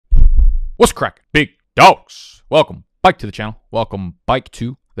What's cracking, big dogs? Welcome, Bike to the channel. Welcome, Bike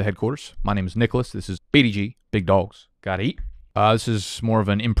to the headquarters. My name is Nicholas. This is BDGE, Big Dogs Gotta Eat. This is more of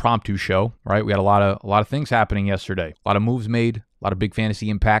an impromptu show, right? We had a lot of things happening yesterday. A lot of moves made, a lot of big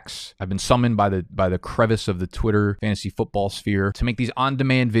fantasy impacts. I've been summoned by the crevice of the Twitter fantasy football sphere to make these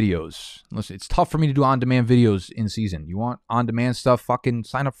on-demand videos. Listen, it's tough for me to do on-demand videos in season. You want on-demand stuff? Fucking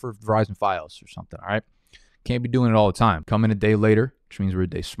sign up for Verizon Files or something, all right? Can't be doing it all the time. Come in a day later, which means we're a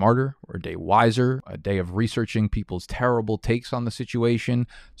day smarter, we're a day wiser, a day of researching people's terrible takes on the situation,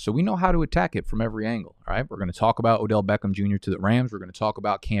 so we know how to attack it from every angle, all right? We're going to talk about Odell Beckham Jr. to the Rams. We're going to talk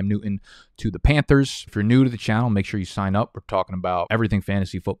about Cam Newton to the Panthers. If you're new to the channel, make sure you sign up. We're talking about everything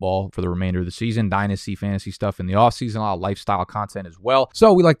fantasy football for the remainder of the season, dynasty fantasy stuff in the offseason, a lot of lifestyle content as well.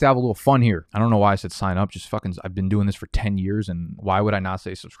 So we like to have a little fun here. I don't know why I said sign up. Just fucking, I've been doing this for 10 years, and why would I not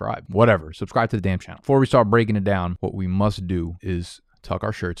say subscribe? Whatever. Subscribe to the damn channel. Before we start breaking it down, what we must do is tuck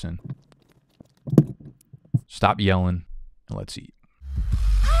our shirts in, stop yelling, and let's eat.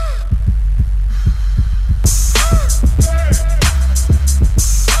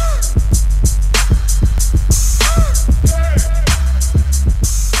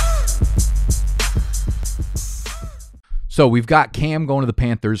 So we've got Cam going to the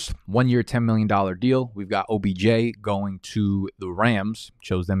Panthers, 1 year, $10 million deal. We've got OBJ going to the Rams,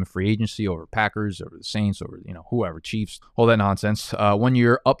 chose them in free agency over Packers, over the Saints, over, whoever, Chiefs, all that nonsense. 1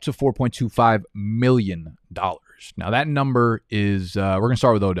 year up to $4.25 million. Now that number is, we're going to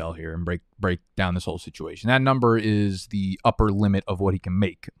start with Odell here and break down this whole situation. That number is the upper limit of what he can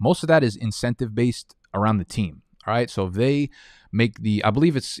make. Most of that is incentive based around the team. All right, so if they make I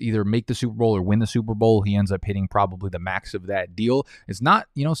believe it's either make the Super Bowl or win the Super Bowl, he ends up hitting probably the max of that deal. It's not,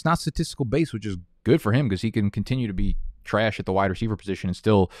 it's not statistical based, which is good for him because he can continue to be trash at the wide receiver position and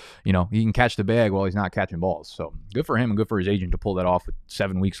still, he can catch the bag while he's not catching balls. So good for him and good for his agent to pull that off with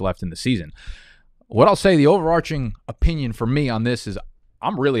 7 weeks left in the season. What I'll say, the overarching opinion for me on this is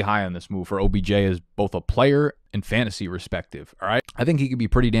I'm really high on this move for OBJ as both a player and fantasy respective, all right? I think he could be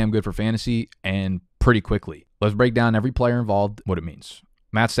pretty damn good for fantasy and pretty quickly. Let's break down every player involved, what it means.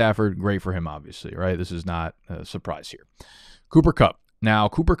 Matt Stafford, great for him, obviously, right? This is not a surprise here. Cooper Kupp. Now,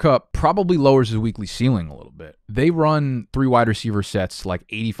 Cooper Kupp probably lowers his weekly ceiling a little bit. They run 3 wide receiver sets like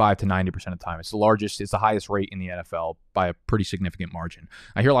 85 to 90% of the time. It's the largest, it's the highest rate in the NFL by a pretty significant margin.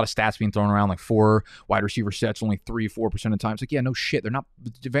 I hear a lot of stats being thrown around like 4 wide receiver sets, only 3-4% of the time. It's like, yeah, no shit. They're not,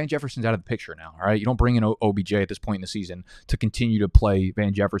 Van Jefferson's out of the picture now, all right? You don't bring in OBJ at this point in the season to continue to play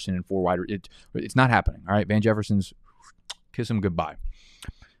Van Jefferson in 4 wide. It's not happening, all right? Van Jefferson's, kiss him goodbye.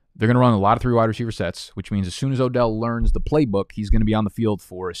 They're going to run a lot of 3 wide receiver sets, which means as soon as Odell learns the playbook, he's going to be on the field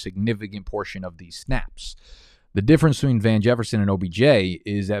for a significant portion of these snaps. The difference between Van Jefferson and OBJ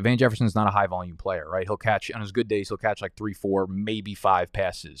is that Van Jefferson is not a high-volume player, right? He'll catch, on his good days, he'll catch like 3, 4, maybe 5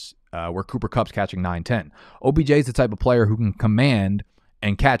 passes, where Cooper Kupp's catching 9, 10. OBJ is the type of player who can command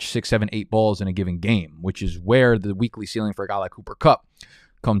and catch 6, 7, 8 balls in a given game, which is where the weekly ceiling for a guy like Cooper Kupp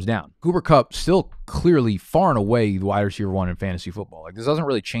comes down. Cooper Kupp still clearly far and away the wide receiver 1 in fantasy football. Like, this doesn't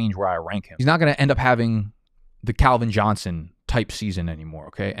really change where I rank him. He's not going to end up having the Calvin Johnson type season anymore,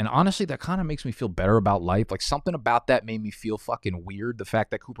 okay? And honestly, that kind of makes me feel better about life. Like, something about that made me feel fucking weird. The fact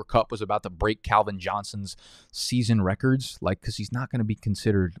that Cooper Kupp was about to break Calvin Johnson's season records, like, because he's not going to be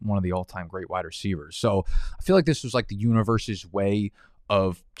considered one of the all-time great wide receivers. So I feel like this was like the universe's way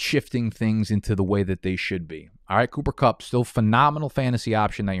of shifting things into the way that they should be. All right, Cooper Kupp, still phenomenal fantasy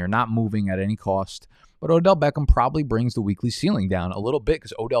option that you're not moving at any cost. But Odell Beckham probably brings the weekly ceiling down a little bit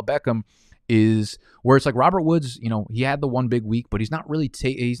because Odell Beckham is where it's like Robert Woods, he had the one big week, but he's not really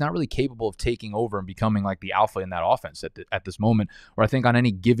capable of taking over and becoming like the alpha in that offense at this moment. Where I think on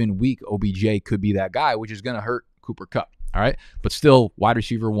any given week, OBJ could be that guy, which is going to hurt Cooper Kupp. All right, but still wide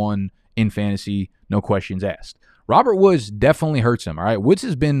receiver 1 in fantasy, no questions asked. Robert Woods definitely hurts him, all right? Woods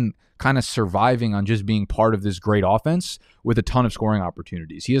has been kind of surviving on just being part of this great offense with a ton of scoring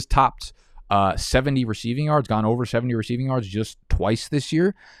opportunities. He has topped 70 receiving yards, gone over 70 receiving yards just twice this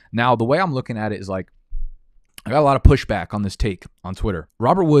year. Now, the way I'm looking at it is like, I got a lot of pushback on this take on Twitter.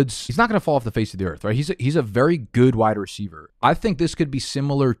 Robert Woods, he's not going to fall off the face of the earth, right? He's a very good wide receiver. I think this could be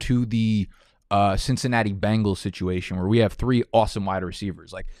similar to the Cincinnati Bengals situation where we have 3 awesome wide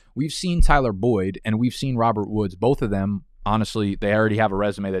receivers. Like, we've seen Tyler Boyd and we've seen Robert Woods. Both of them, honestly, they already have a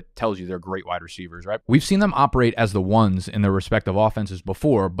resume that tells you they're great wide receivers, right? We've seen them operate as the ones in their respective offenses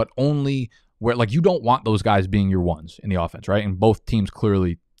before, but only where, like, you don't want those guys being your ones in the offense, right? And both teams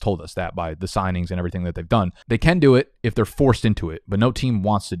clearly told us that by the signings and everything that they've done. They can do it if they're forced into it, but no team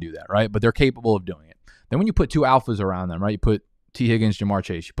wants to do that, right? But they're capable of doing it. Then when you put 2 alphas around them, right? You put T. Higgins, Jamar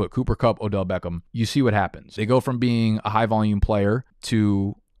Chase, you put Cooper Kupp, Odell Beckham, you see what happens. They go from being a high-volume player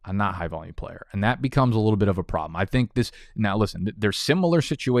to a not high volume player. And that becomes a little bit of a problem. I think now listen, there's similar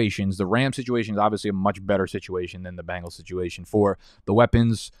situations. The Rams situation is obviously a much better situation than the Bengals situation for the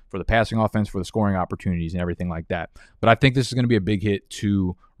weapons, for the passing offense, for the scoring opportunities and everything like that. But I think this is going to be a big hit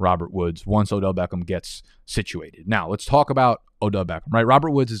to Robert Woods once Odell Beckham gets situated. Now, let's talk about Odell Beckham, right?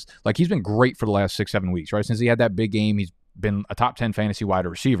 Robert Woods is he's been great for the last 6-7 weeks, right? Since he had that big game, he's been a top 10 fantasy wide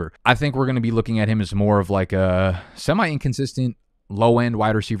receiver. I think we're going to be looking at him as more of like a semi-inconsistent low-end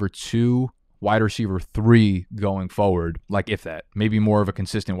wide receiver 2, wide receiver 3 going forward, like if that. Maybe more of a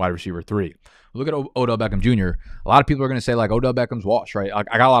consistent wide receiver 3. Look at Odell Beckham Jr. A lot of people are going to say, like, Odell Beckham's washed, right? I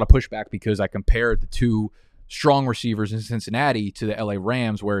got a lot of pushback because I compared the two strong receivers in Cincinnati to the LA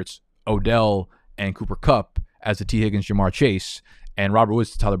Rams, where it's Odell and Cooper Kupp as the T. Higgins, Jamar Chase, and Robert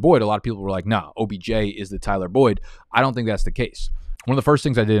Woods to Tyler Boyd. A lot of people were like, nah, OBJ is the Tyler Boyd. I don't think that's the case. One of the first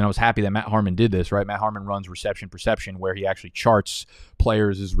things I did, and I was happy that Matt Harmon did this, right? Matt Harmon runs reception perception, where he actually charts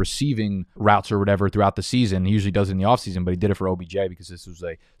players' receiving routes or whatever throughout the season. He usually does it in the offseason, but he did it for OBJ because this was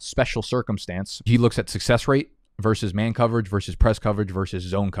a special circumstance. He looks at success rate versus man coverage versus press coverage versus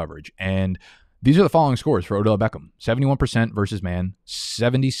zone coverage. And these are the following scores for Odell Beckham. 71% versus man,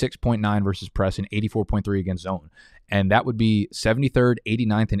 76.9 versus press, and 84.3 against zone. And that would be 73rd,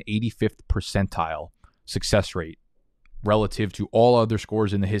 89th, and 85th percentile success rate relative to all other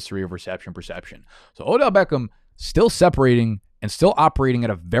scores in the history of reception perception. So Odell Beckham still separating and still operating at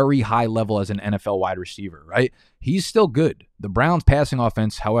a very high level as an NFL wide receiver, right? He's still good. The Browns passing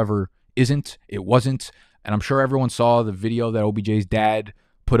offense, however, wasn't. And I'm sure everyone saw the video that OBJ's dad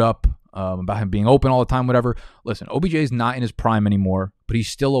put up about him being open all the time, whatever. Listen, OBJ's not in his prime anymore, but he's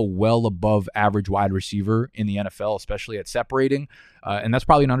still a well above average wide receiver in the NFL, especially at separating. And that's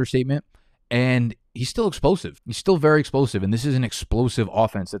probably an understatement. And he's still explosive. He's still very explosive. And this is an explosive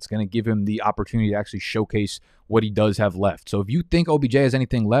offense that's going to give him the opportunity to actually showcase what he does have left. So if you think OBJ has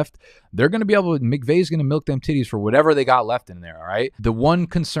anything left, they're going to be able to, McVay's going to milk them titties for whatever they got left in there, all right? The one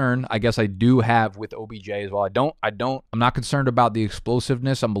concern I guess I do have with OBJ as well, I'm not concerned about the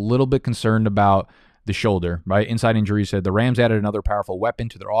explosiveness. I'm a little bit concerned about the shoulder, right? Inside Injury said the Rams added another powerful weapon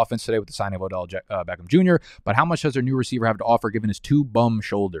to their offense today with the signing of Odell Beckham Jr., but how much does their new receiver have to offer given his 2 bum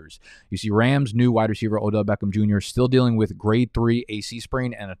shoulders? You see Rams' new wide receiver Odell Beckham Jr. still dealing with grade 3 AC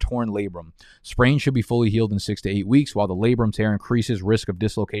sprain and a torn labrum. Sprain should be fully healed in 6 to 8 weeks, while the labrum tear increases risk of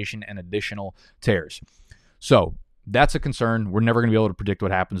dislocation and additional tears. So that's a concern. We're never going to be able to predict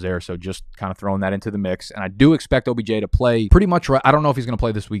what happens there, so just kind of throwing that into the mix. And I do expect OBJ to play pretty much right. I don't know if he's going to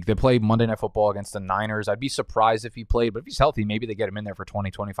play this week. They play Monday Night Football against the Niners. I'd be surprised if he played, but if he's healthy, maybe they get him in there for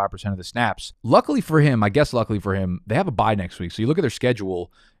 20-25% of the snaps. Luckily for him, they have a bye next week. So you look at their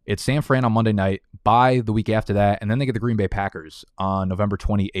schedule, it's San Fran on Monday night, bye the week after that, and then they get the Green Bay Packers on November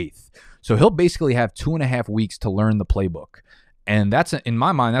 28th. So he'll basically have 2.5 weeks to learn the playbook. And that's, in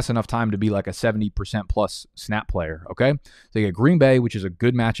my mind, that's enough time to be like a 70% plus snap player, okay? So you get Green Bay, which is a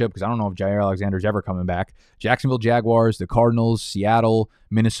good matchup because I don't know if Jair Alexander's ever coming back. Jacksonville Jaguars, the Cardinals, Seattle,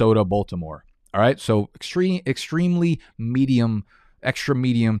 Minnesota, Baltimore. All right, so extremely medium, extra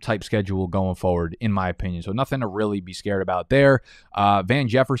medium type schedule going forward, in my opinion. So nothing to really be scared about there. Van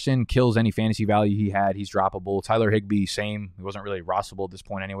Jefferson kills any fantasy value he had. He's droppable. Tyler Hibgee, same. He wasn't really rosterable at this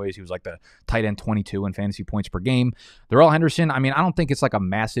point anyways. He was like the tight end 22 in fantasy points per game. Darrell Henderson, I mean, I don't think it's like a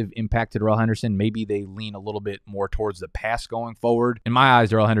massive impact to Darrell Henderson. Maybe they lean a little bit more towards the pass going forward. In my eyes,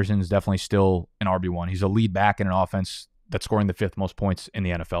 Darrell Henderson is definitely still an RB1. He's a lead back in an offense that's scoring the 5th most points in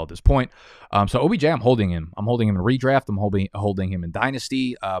the NFL at this point. So OBJ, I'm holding him. I'm holding him in redraft. I'm holding him in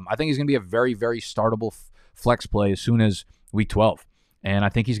dynasty. I think he's going to be a very, very startable flex play as soon as week 12. And I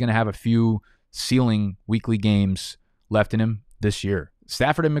think he's going to have a few ceiling weekly games left in him this year.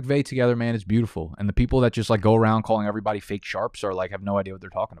 Stafford and McVay together, man, it's beautiful. And the people that just like go around calling everybody fake sharps or like have no idea what they're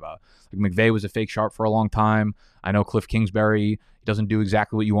talking about. Like McVay was a fake sharp for a long time. I know Cliff Kingsbury, he doesn't do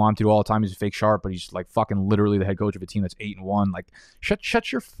exactly what you want him to do all the time. He's a fake sharp, but he's like fucking literally the head coach of a team that's 8-1. Like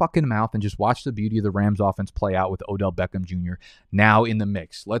shut your fucking mouth and just watch the beauty of the Rams offense play out with Odell Beckham Jr. now in the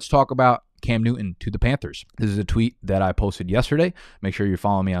mix. Let's talk about Cam Newton to the Panthers. This is a tweet that I posted yesterday. Make sure you're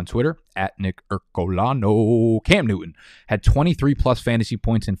following me on Twitter at Nick Ercolano. Cam Newton had 23 plus fantasy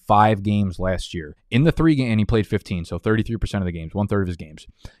points in 5 games last year. In the 3 games, and he played 15, so 33% of the games, 1/3 of his games.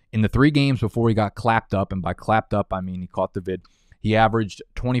 In the 3 games before he got clapped up, and by clapped up, I mean he caught the vid, he averaged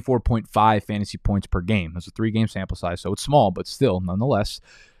 24.5 fantasy points per game. That's a 3-game sample size, so it's small, but still, nonetheless.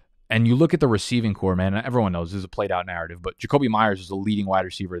 And you look at the receiving core, man, and everyone knows this is a played-out narrative, but Jacoby Myers is the leading wide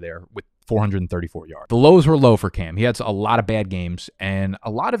receiver there with 434 yards. The lows were low for Cam. He had a lot of bad games, and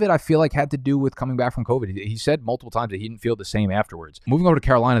a lot of it I feel like had to do with coming back from COVID. He said multiple times that he didn't feel the same afterwards. Moving over to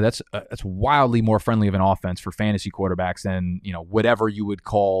Carolina, that's wildly more friendly of an offense for fantasy quarterbacks than, you know, whatever you would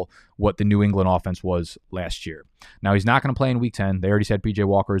call what the New England offense was last year. Now, he's not going to play in Week 10. They already said P.J.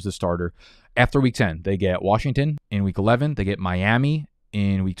 Walker is the starter. After Week 10, they get Washington. In Week 11, they get Miami.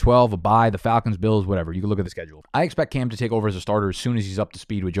 In Week 12, a bye, the Falcons, Bills, whatever. You can look at the schedule. I expect Cam to take over as a starter as soon as he's up to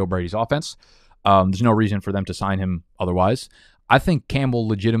speed with Joe Brady's offense. There's no reason for them to sign him otherwise. I think Cam will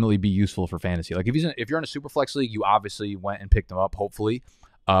legitimately be useful for fantasy. Like, if you're in a super flex league, you obviously went and picked him up, hopefully.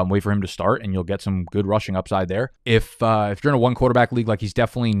 Wait for him to start, and you'll get some good rushing upside there. If you're in a one-quarterback league, like, he's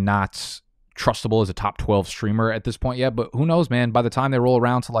definitely not trustable as a top 12 streamer at this point yet. But who knows, man? By the time they roll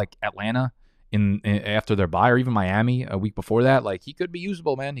around to, like, Atlanta, after their bye, or even Miami a week before that, like, he could be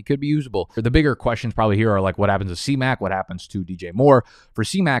usable, man. He could be usable. The bigger questions probably here are, like, what happens to C-Mac? What happens to DJ Moore? For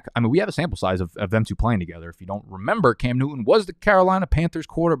C-Mac, I mean, we have a sample size of them two playing together. If you don't remember, Cam Newton was the Carolina Panthers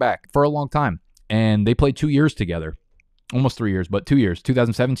quarterback for a long time, and they played 2 years together. Almost 3 years, but 2 years.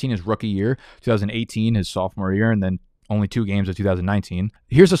 2017 his rookie year, 2018 his sophomore year, and then only 2 games of 2019.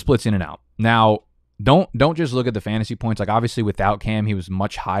 Here's the splits in and out. Now, Don't just look at the fantasy points. Like, obviously, without Cam, he was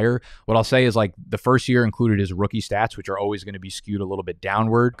much higher. What I'll say is, like, the first year included his rookie stats, which are always going to be skewed a little bit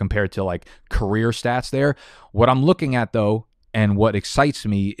downward compared to, like, career stats there. What I'm looking at, though, and what excites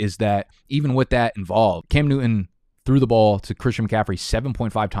me is that even with that involved, Cam Newton threw the ball to Christian McCaffrey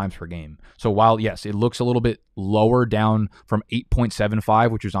 7.5 times per game. So while, yes, it looks a little bit lower, down from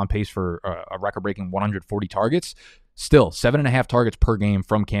 8.75, which was on pace for a record-breaking 140 targets, still 7.5 targets per game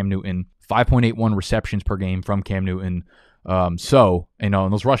from Cam Newton, 5.81 receptions per game from Cam Newton. So, you know,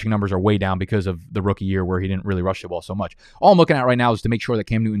 and those rushing numbers are way down because of the rookie year where he didn't really rush the ball so much. All I'm looking at right now is to make sure that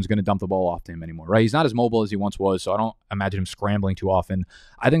Cam Newton's going to dump the ball off to him anymore, right? He's not as mobile as he once was, so I don't imagine him scrambling too often.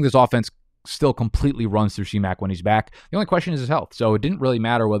 I think this offense still completely runs through C-Mac when he's back. The only question is his health. So it didn't really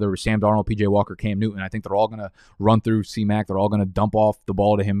matter whether it was Sam Darnold, P.J. Walker, Cam Newton. I think they're all going to run through C-Mac. They're all going to dump off the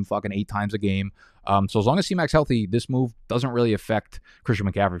ball to him fucking 8 times a game. So as long as C-Mac's healthy, this move doesn't really affect Christian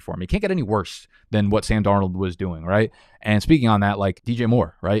McCaffrey for me. It can't get any worse than what Sam Darnold was doing, right? And speaking on that, like DJ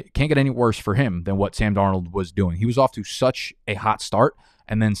Moore, right? Can't get any worse for him than what Sam Darnold was doing. He was off to such a hot start,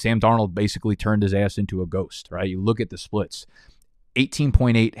 and then Sam Darnold basically turned his ass into a ghost, right? You look at the splits.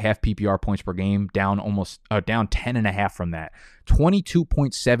 18.8 half PPR points per game, down 10.5 from that.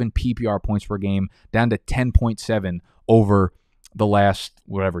 22.7 PPR points per game, down to 10.7 over the last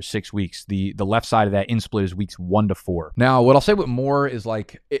 6 weeks. The left side of that in split is weeks 1 to 4. Now, what I'll say with Moore is,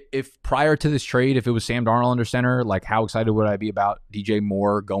 like, if prior to this trade, if it was Sam Darnold under center, like, how excited would I be about DJ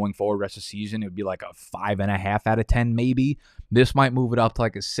Moore going forward rest of the season? It would be like a 5.5 out of 10 maybe. This might move it up to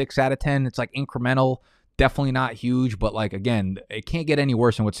like a 6 out of 10. It's like incremental. Definitely not huge, but, like, again, it can't get any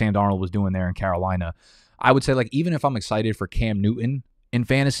worse than what Sam Darnold was doing there in Carolina. I would say, like, even if I'm excited for Cam Newton in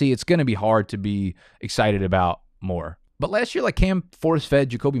fantasy, it's going to be hard to be excited about Moore. But last year, like, Cam force-fed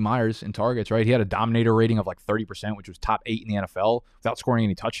Jacoby Myers in targets, right? He had a dominator rating of like 30%, which was top 8 in the NFL without scoring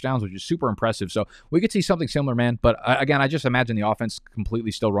any touchdowns, which is super impressive. So we could see something similar, man. But again, I just imagine the offense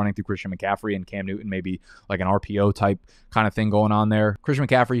completely still running through Christian McCaffrey and Cam Newton, maybe like an RPO type kind of thing going on there. Christian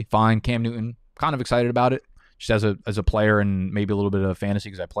McCaffrey, fine. Cam Newton, kind of excited about it. Just as a player and maybe a little bit of fantasy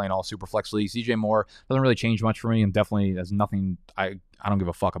because I play in all super flex leagues. DJ Moore doesn't really change much for me, and definitely has nothing. I don't give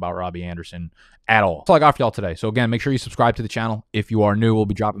a fuck about Robby Anderson at all. That's all I got for y'all today. So again, make sure you subscribe to the channel if you are new. We'll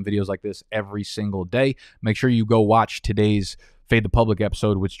be dropping videos like this every single day. Make sure you go watch today's Fade the Public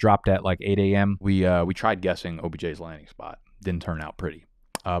episode, which dropped at like 8 a.m. We tried guessing OBJ's landing spot. Didn't turn out pretty.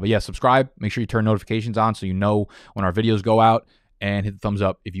 But yeah, subscribe. Make sure you turn notifications on so you know when our videos go out, and hit the thumbs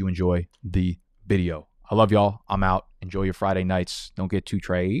up if you enjoy the video. I love y'all. I'm out. Enjoy your Friday nights. Don't get too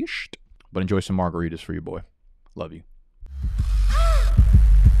trashed, but enjoy some margaritas for your boy. Love you.